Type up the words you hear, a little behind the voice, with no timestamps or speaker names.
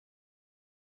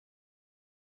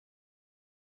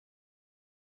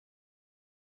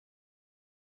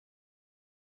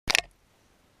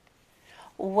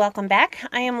Welcome back.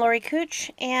 I am Lori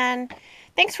Kutsch, and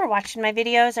thanks for watching my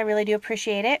videos. I really do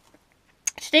appreciate it.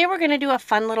 Today we're going to do a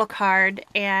fun little card,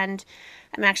 and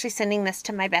I'm actually sending this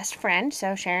to my best friend.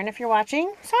 So Sharon, if you're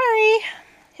watching,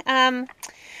 sorry.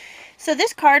 So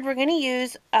this card we're going to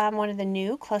use one of the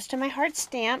new Close to My Heart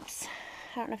stamps.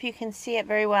 I don't know if you can see it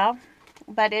very well,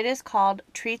 but it is called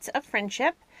Treats of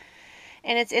Friendship,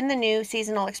 and it's in the new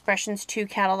Seasonal Expressions 2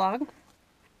 catalog.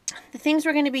 The things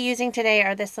we're going to be using today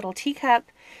are this little teacup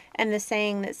and the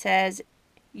saying that says,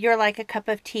 "You're like a cup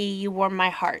of tea, you warm my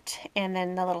heart," and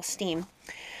then the little steam.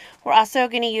 We're also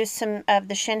going to use some of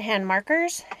the ShinHan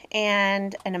markers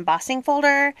and an embossing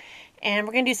folder, and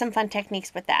we're going to do some fun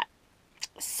techniques with that.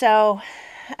 So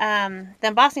the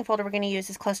embossing folder we're going to use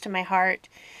is Close to My Heart,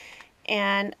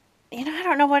 and I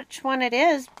don't know which one it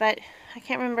is, but I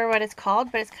can't remember what it's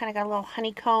called, but it's kind of got a little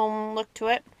honeycomb look to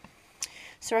it.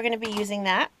 So we're going to be using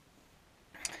that.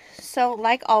 So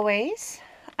like always,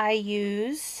 I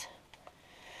use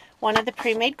one of the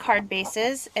pre-made card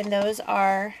bases, and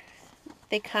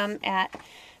they come at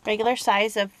regular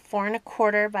size of 4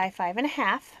 1/4 by 5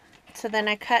 1/2. So then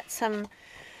I cut some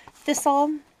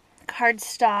Thistle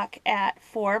cardstock at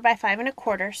 4 by 5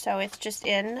 1/4, so it's just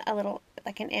in a little,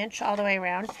 like an inch all the way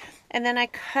around. And then I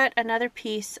cut another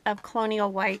piece of Colonial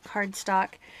white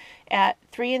cardstock at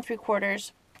 3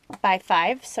 3/4 by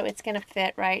 5, so it's going to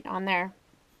fit right on there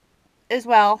as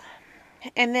well.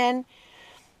 And then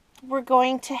we're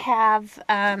going to have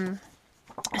a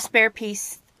spare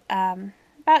piece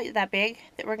about that big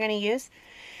that we're going to use,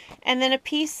 and then a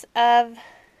piece of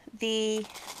the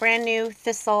brand new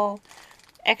Thistle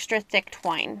extra thick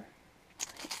twine,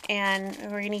 and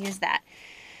we're going to use that.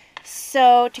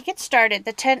 So to get started,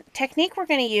 the technique we're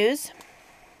going to use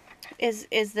is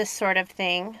this sort of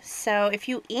thing. So if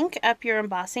you ink up your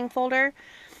embossing folder,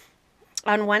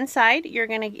 on one side you're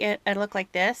going to get a look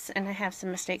like this, and I have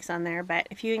some mistakes on there, but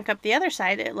if you ink up the other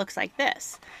side it looks like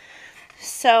this.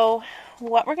 So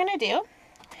what we're going to do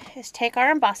is take our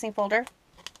embossing folder,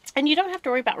 and you don't have to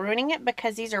worry about ruining it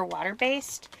because these are water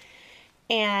based,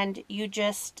 and you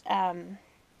just run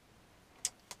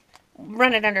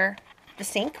it under the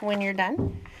sink when you're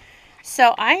done.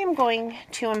 So I am going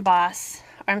to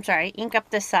ink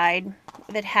up the side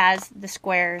that has the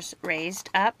squares raised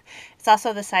up. It's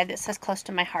also the side that says Close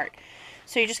to My Heart.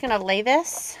 So you're just going to lay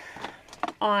this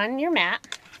on your mat.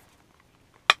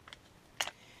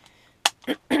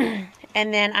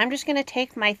 And then I'm just going to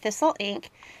take my Thistle ink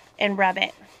and rub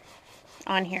it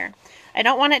on here. I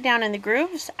don't want it down in the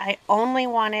grooves. I only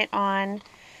want it on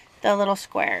the little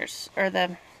squares, or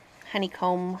the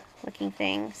honeycomb looking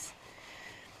things.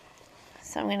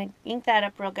 So I'm going to ink that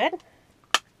up real good.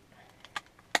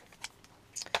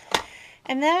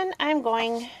 And then I'm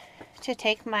going to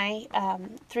take my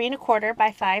 3 1/4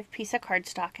 by 5 piece of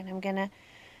cardstock, and I'm going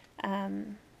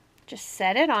to just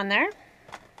set it on there.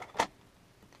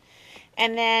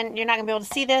 And then you're not going to be able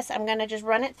to see this. I'm going to just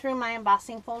run it through my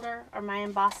embossing folder, or my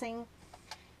embossing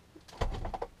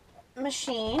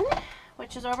machine,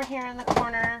 which is over here in the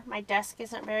corner. My desk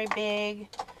isn't very big,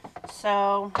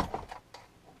 so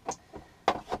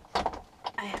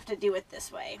I have to do it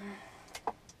this way.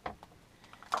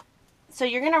 So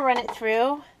you're going to run it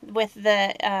through with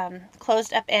the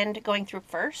closed up end going through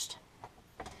first.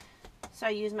 So I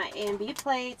use my A and B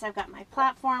plates. I've got my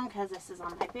platform because this is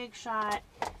on my big shot.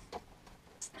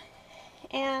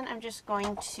 And I'm just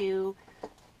going to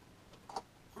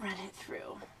run it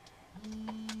through.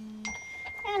 And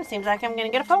it seems like I'm going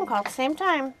to get a phone call at the same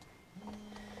time.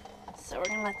 So we're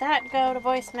going to let that go to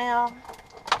voicemail.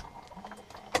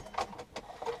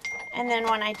 And then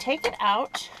when I take it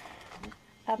out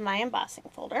of my embossing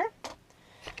folder,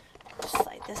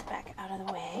 slide this back out of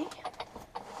the way.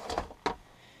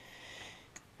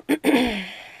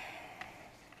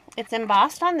 It's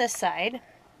embossed on this side,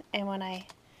 and when I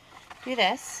do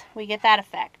this, we get that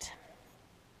effect.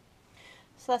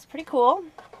 So that's pretty cool.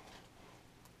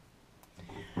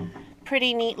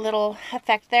 Pretty neat little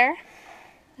effect there.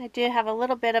 I do have a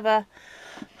little bit of a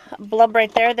blub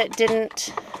right there that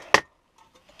didn't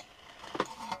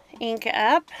ink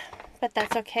up, but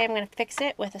that's okay. I'm going to fix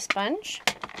it with a sponge.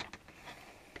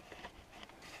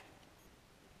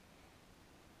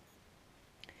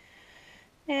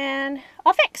 And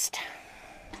all fixed.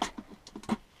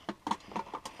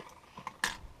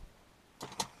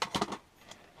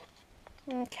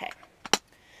 Okay.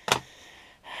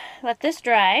 Let this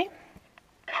dry.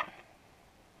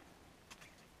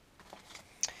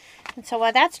 And so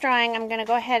while that's drying, I'm going to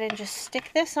go ahead and just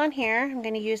stick this on here. I'm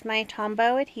going to use my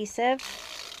Tombow adhesive.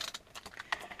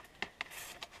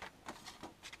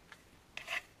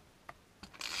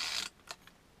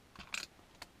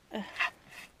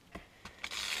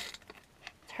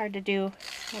 hard to do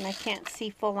when I can't see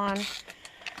full on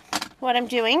what I'm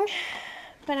doing.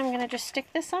 But I'm going to just stick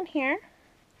this on here.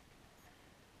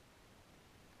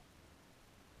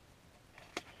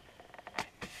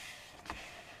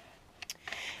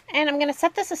 And I'm going to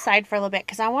set this aside for a little bit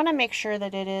because I want to make sure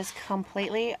that it is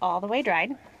completely all the way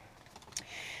dried.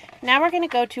 Now we're going to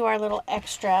go to our little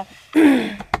extra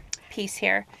piece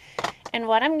here. And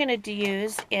what I'm going to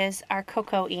use is our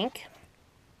cocoa ink.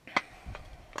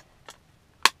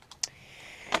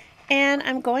 And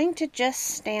I'm going to just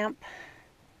stamp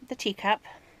the teacup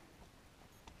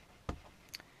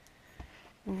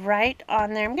right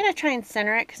on there. I'm going to try and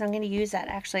center it because I'm going to use that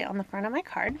actually on the front of my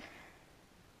card.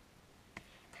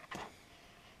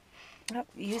 Oh,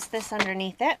 use this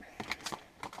underneath it.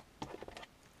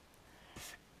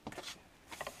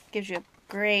 Gives you a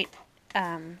great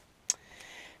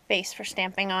base for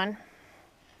stamping on.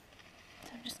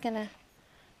 So I'm just going to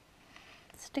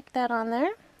stick that on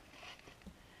there.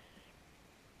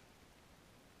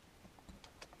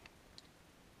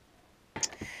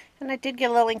 And I did get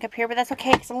a little ink up here, but that's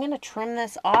okay because I'm going to trim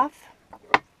this off.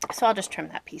 So I'll just trim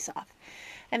that piece off.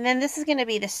 And then this is going to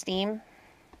be the steam.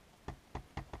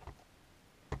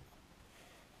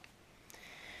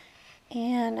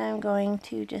 And I'm going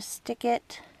to just stick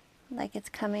it like it's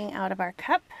coming out of our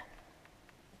cup.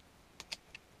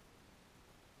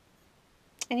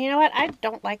 And you know what? I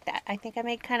don't like that. I think I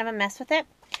made kind of a mess with it.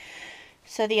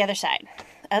 So the other side.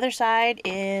 The other side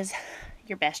is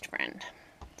your best friend.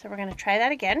 So we're going to try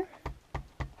that again.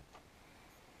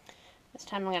 This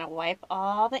time I'm going to wipe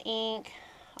all the ink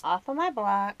off of my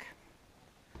block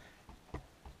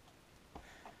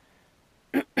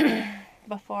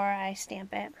before I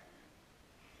stamp it.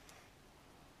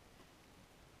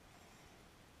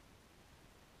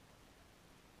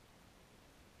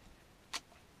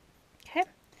 Okay.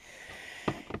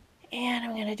 And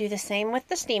I'm going to do the same with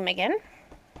the steam again.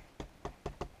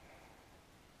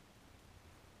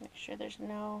 Make sure there's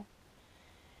no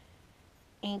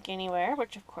ink anywhere,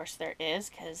 which of course there is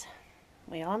because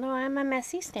we all know I'm a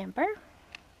messy stamper.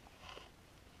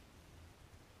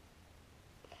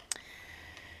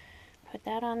 Put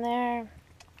that on there.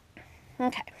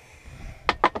 Okay.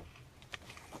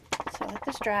 So let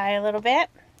this dry a little bit.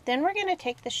 Then we're going to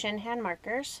take the ShinHan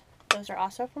markers. Those are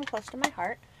also from Close to My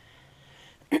Heart.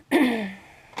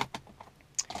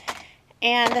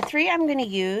 And the three I'm going to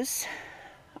use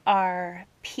are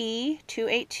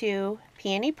P282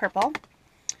 Peony Purple,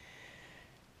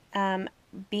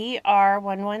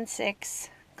 BR116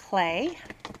 Clay,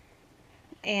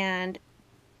 and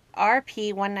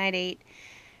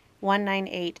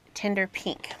RP198 Tender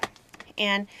Pink.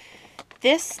 And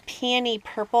this Peony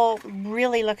Purple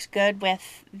really looks good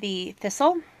with the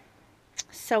Thistle.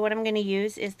 So what I'm going to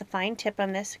use is the fine tip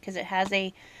on this because it has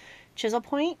a chisel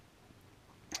point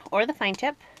or the fine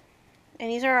tip. And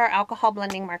these are our alcohol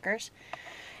blending markers.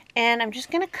 And I'm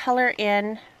just going to color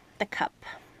in the cup.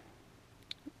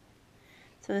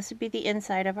 So this would be the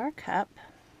inside of our cup.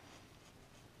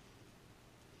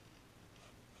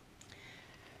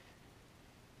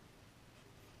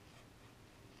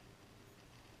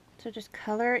 So just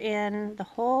color in the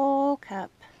whole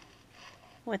cup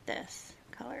with this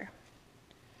color.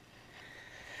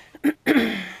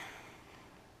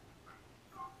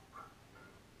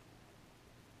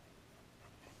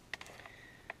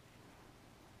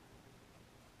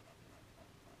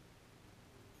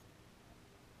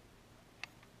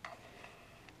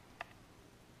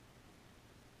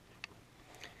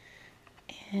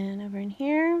 And over in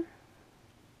here.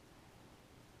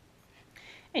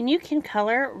 And you can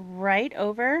color right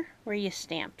over where you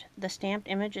stamped. The stamped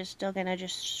image is still going to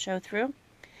just show through.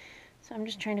 So I'm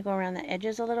just trying to go around the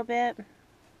edges a little bit.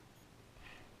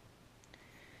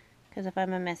 Because if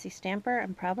I'm a messy stamper,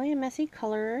 I'm probably a messy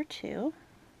colorer too.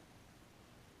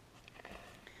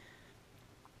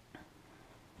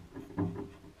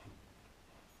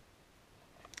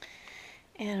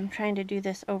 And I'm trying to do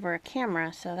this over a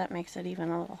camera, so that makes it even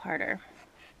a little harder.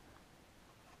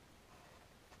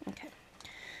 Okay,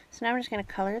 so now we're just going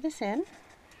to color this in.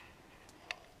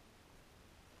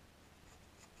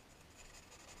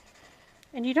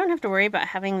 And you don't have to worry about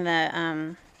having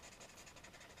the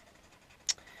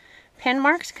pen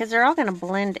marks because they're all going to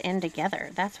blend in together.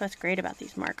 That's what's great about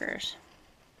these markers.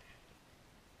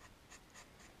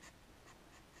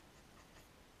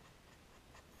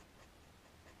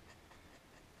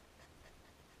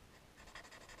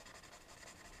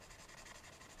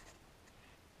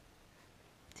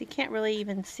 You can't really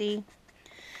even see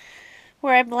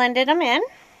where I blended them in.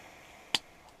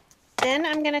 Then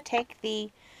I'm going to take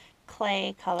the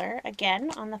clay color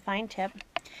again on the fine tip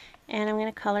and I'm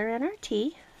going to color in our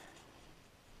T.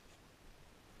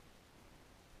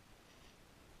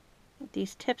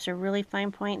 These tips are really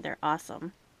fine point. They're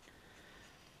awesome.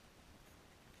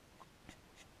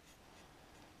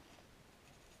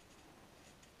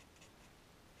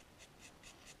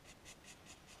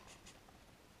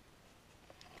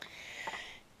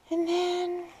 And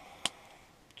then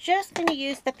just going to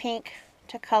use the pink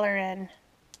to color in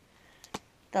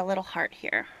the little heart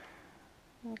here.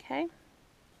 Okay.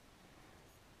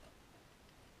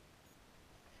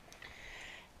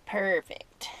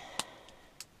 Perfect.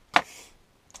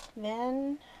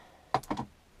 Then I'm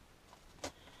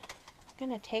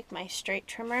going to take my straight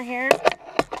trimmer here.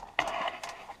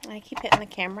 I keep hitting the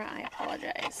camera, I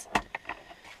apologize.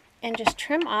 And just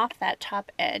trim off that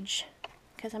top edge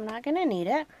because I'm not going to need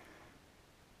it.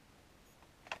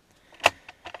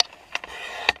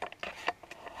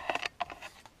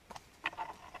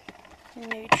 And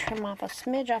maybe trim off a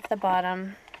smidge off the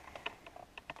bottom.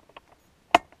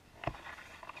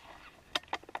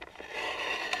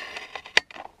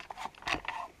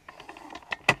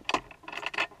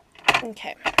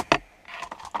 Okay.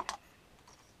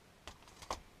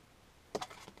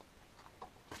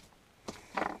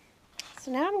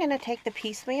 So now I'm going to take the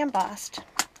piece we embossed.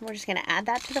 We're just going to add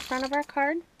that to the front of our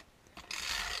card.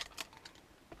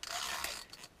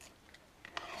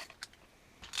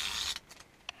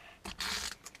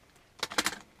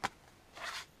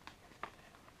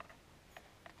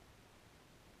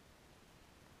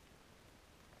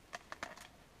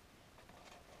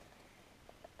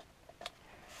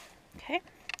 Okay.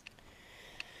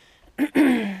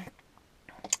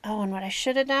 Oh, and what I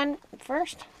should have done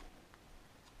first,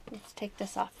 let's take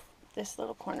this off, this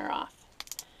little corner off.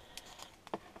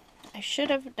 I should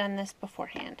have done this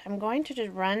beforehand. I'm going to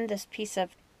just run this piece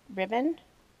of ribbon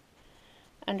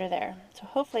under there. So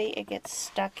hopefully it gets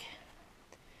stuck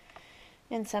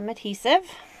in some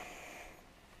adhesive.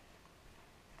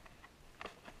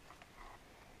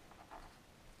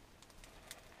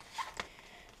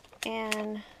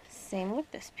 And same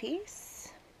with this piece.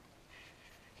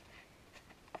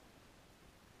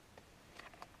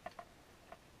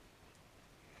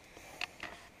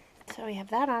 So we have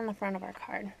that on the front of our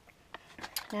card.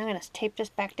 Now I'm going to tape this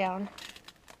back down.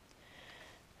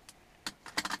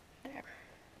 There.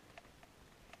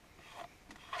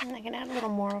 And I can add a little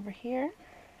more over here.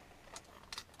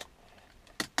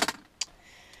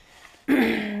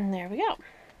 There we go.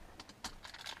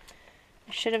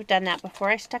 I should have done that before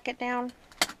I stuck it down.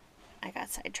 I got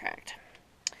sidetracked.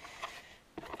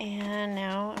 And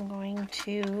now I'm going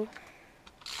to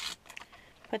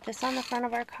put this on the front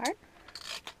of our card.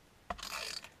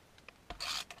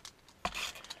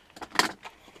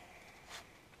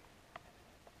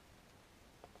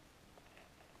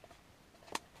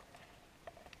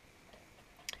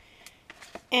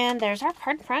 And there's our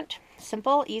card front.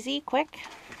 Simple, easy, quick.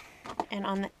 And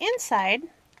on the inside, I'm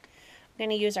going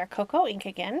to use our cocoa ink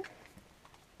again.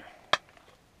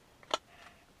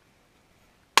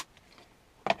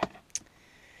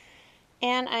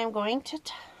 And I'm going to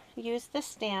use the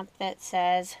stamp that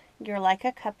says, "You're like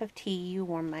a cup of tea, you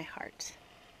warm my heart."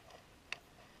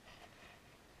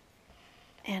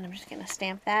 And I'm just going to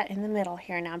stamp that in the middle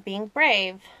here. Now, being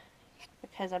brave,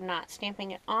 because I'm not stamping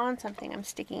it on something I'm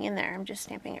sticking in there. I'm just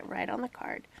stamping it right on the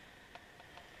card.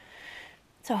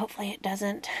 So hopefully it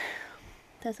doesn't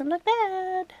look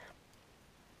bad.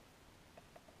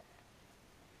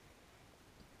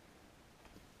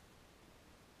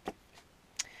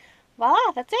 Voila,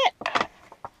 that's it.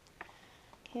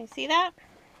 Can you see that?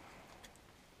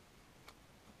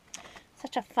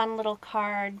 Such a fun little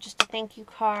card, just a thank you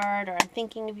card, or I'm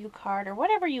thinking of you card, or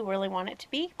whatever you really want it to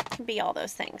be. It can be all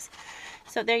those things.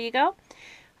 So there you go.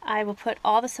 I will put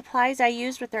all the supplies I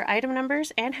used with their item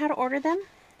numbers and how to order them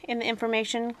in the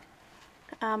information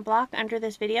block under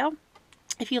this video.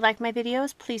 If you like my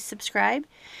videos, please subscribe.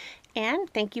 And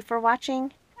thank you for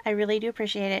watching. I really do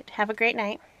appreciate it. Have a great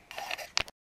night.